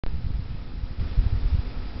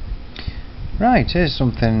Right, here's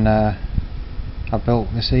something I built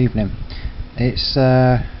this evening. It's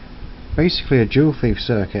basically a Joule Thief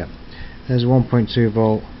circuit. There's a 1.2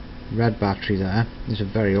 volt red battery there. It's a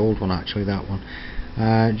very old one actually, that one.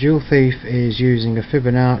 Joule Thief is using a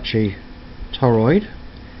Fibonacci toroid,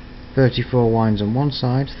 34 winds on one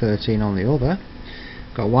side, 13 on the other.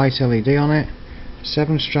 Got a white LED on it,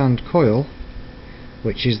 7-strand coil,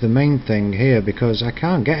 which is the main thing here because I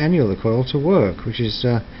can't get any other coil to work, which is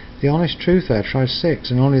the honest truth there. I tried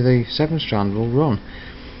 6 and only the 7-strand will run,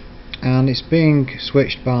 and it's being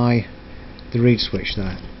switched by the reed switch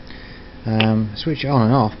there. Switch it on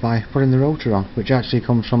and off by putting the rotor on, which actually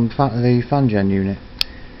comes from the FanGen unit.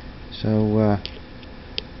 So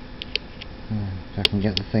if I can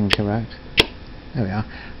get the thing correct, there we are.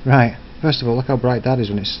 Right, first of all, look how bright that is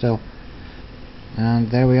when it's still,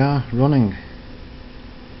 and there we are, running.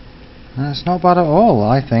 That's not bad at all,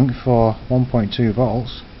 I think, for 1.2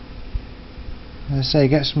 volts. As I say,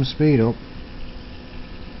 get some speed up.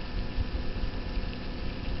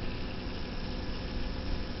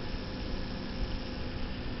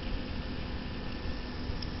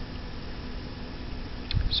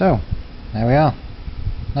 So, there we are.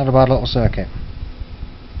 Not a bad little circuit.